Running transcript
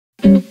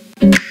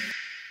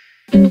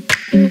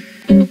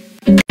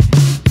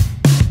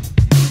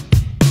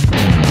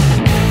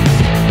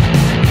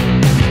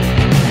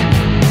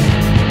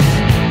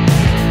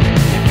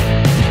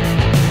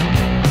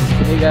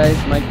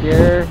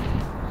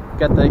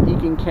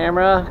EKEN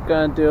camera.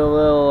 Gonna do a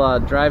little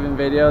driving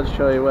video to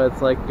show you what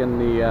it's like in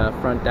the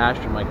front dash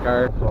of my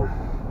car. So,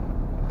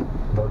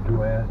 about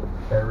Joanne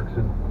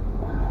Erickson,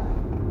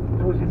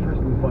 it's always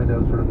interesting to find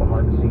out sort of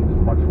behind the scenes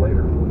much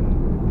later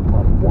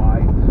on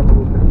why some of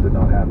those things did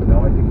not happen.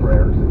 Now, I think for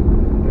Erickson,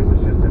 it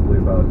was just simply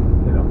about,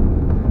 you know,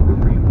 the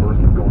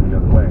reimbursement going the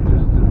other way. It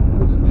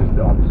was just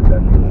obviously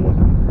that deal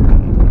wasn't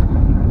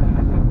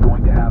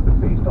going to happen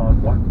based on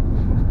what,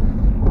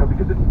 you know,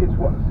 because it's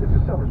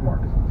a seller's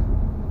market.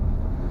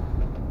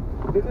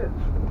 It is.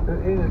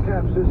 In a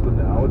cap system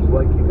now, it's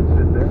like you can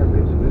sit there and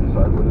basically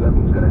decide whether that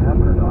move's going to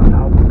happen or not.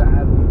 How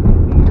badly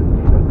you need it,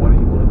 and what are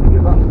you willing to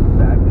give up?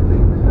 That is a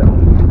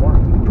seller's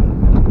market.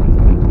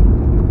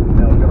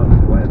 Now, John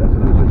Duane, that's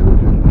another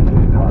situation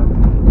in time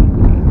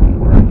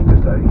where he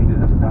decided he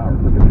didn't have the power.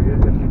 Like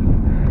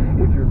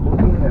if you're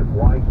looking at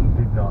why he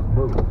did not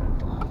move,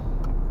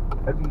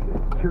 I'd be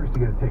curious to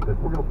get a take. Like,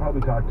 we're going to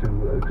probably talk to,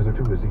 because they're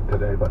too busy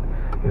today, but,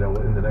 you know,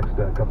 in the next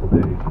couple of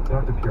days,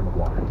 talk to Pierre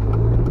McGuire.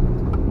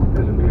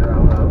 Is it Pierre? I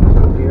don't know. Is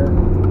it Pierre?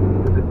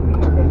 Does it mean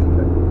anything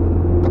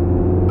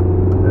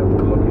that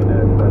we're looking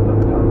at another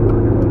time we're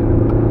going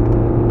to?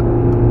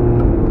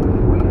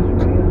 We as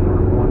fans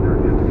sort of wonder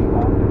if the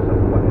optics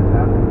of what has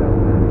happened down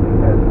there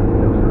has,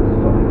 you know, sort of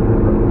sullied the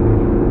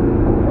reputation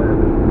of a player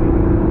that maybe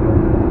we don't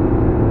want.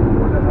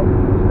 Or is that how we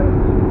do as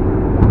fans?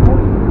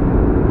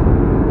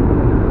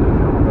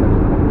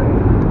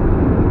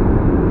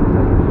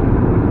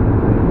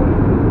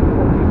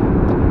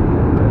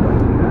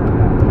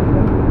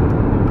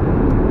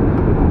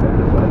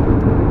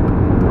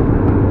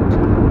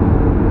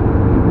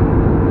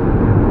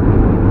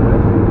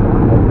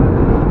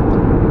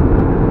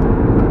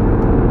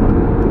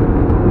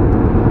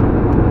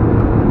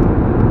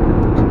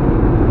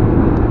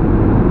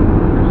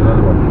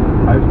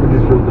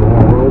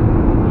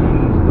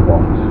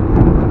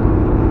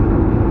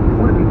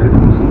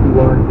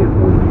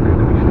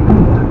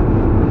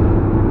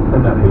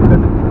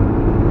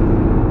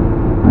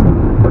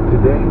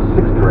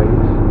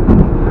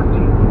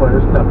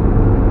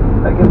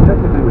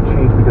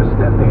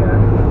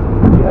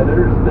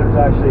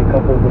 Actually a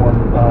couple more,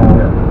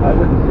 I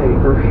wouldn't say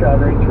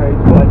earth-shattering trades,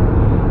 but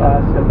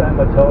Stefan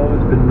Matteau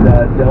has been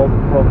dealt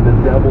from the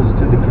Devils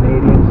to the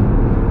Canadiens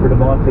for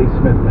Devontae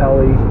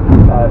Smith-Pelly.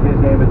 His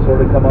name had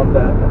sort of come up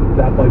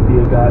that might be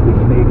a guy the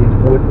Canadiens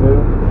would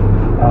move.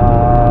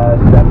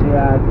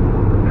 Stepniak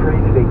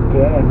traded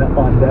again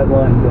on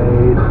deadline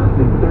day.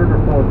 It's the third or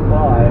fourth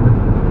time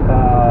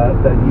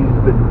that he's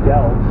been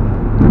dealt.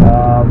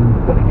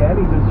 But again,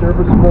 he's a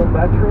serviceable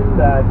veteran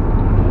that,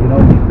 you know,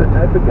 he's the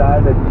type of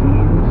guy that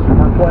teams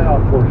for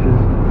playoff pushes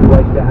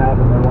like to have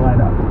in their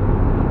lineup.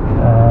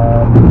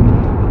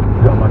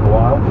 John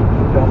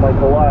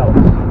Michael Lyles,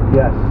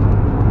 yes,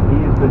 he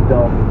has been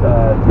dealt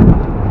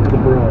to the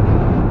Bruins.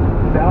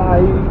 Now,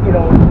 you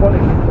know, it's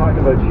funny, we were talking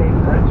about Shane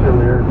Prince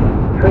earlier,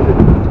 traded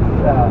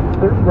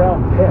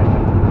third-round pick,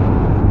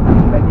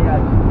 and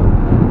yet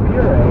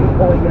Pierre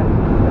only gets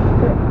a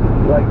sixth.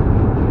 Like,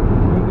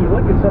 you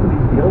look at some of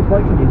these deals,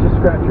 Mike, and you just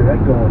scratch your head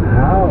going,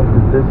 how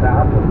did this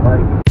happen?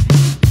 Like,